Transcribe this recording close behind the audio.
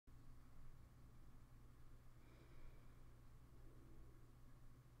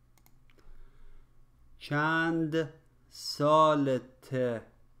چند سالته،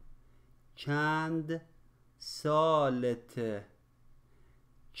 چند سالته،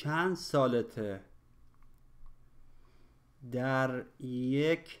 چند سالته. در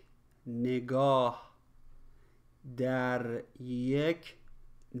یک نگاه، در یک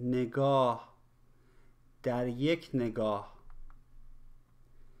نگاه، در یک نگاه.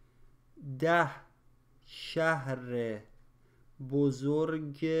 10 شهر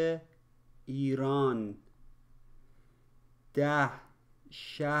بزرگ ایران، 10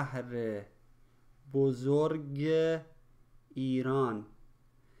 شهر بزرگ ایران،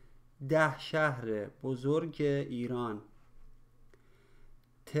 10 شهر بزرگ ایران.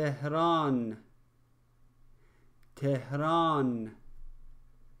 تهران، تهران.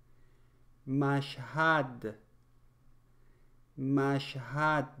 مشهد،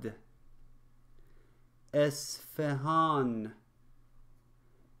 مشهد. اصفهان،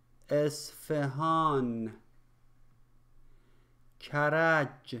 اصفهان.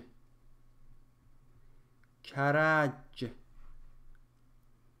 کرج، کرج.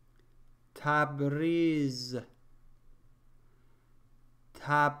 تبریز،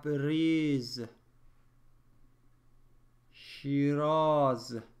 تبریز.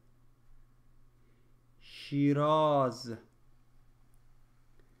 شیراز، شیراز.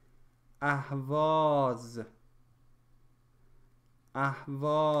 اهواز،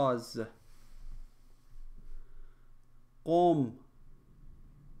 اهواز. قم،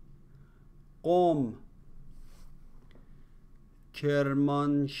 قم.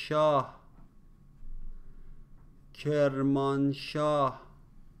 کرمانشاه، کرمانشاه.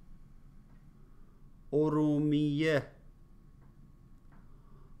 ارومیه،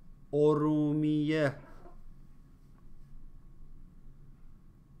 ارومیه.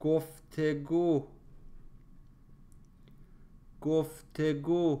 گفتگو،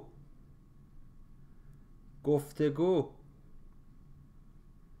 گفتگو، گفتگو.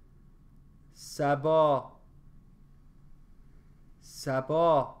 صبا،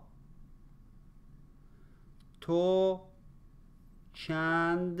 صبا. تو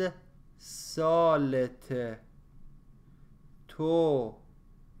چند سالته، تو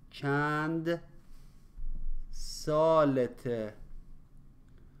چند سالته،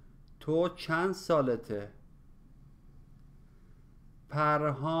 تو چند سالته.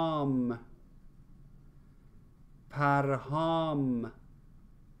 پرهام، پرهام.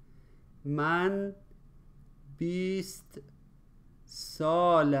 من 20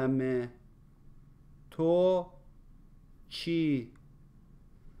 سالمه. تو چی؟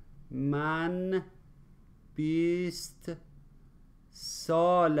 من 20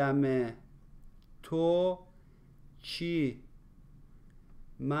 سالمه. تو چی؟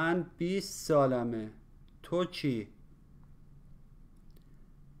 من 20 سالمه. تو چی؟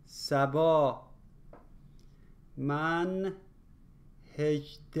 صبا. من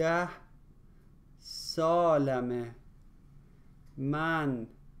 18 سالمه. من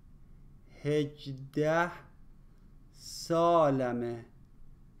 18 سالمه.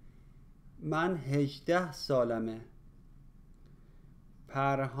 من 18 سالمه.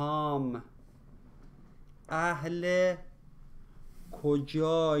 پرهام. اهل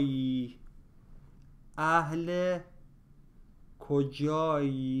کجایی؟ اهل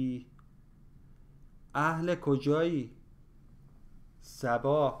کجایی؟ اهل کجایی؟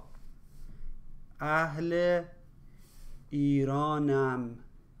 صبا. اهل ایرانم،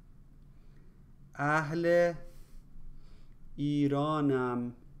 اهل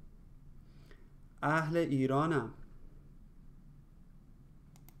ایرانم، اهل ایرانم.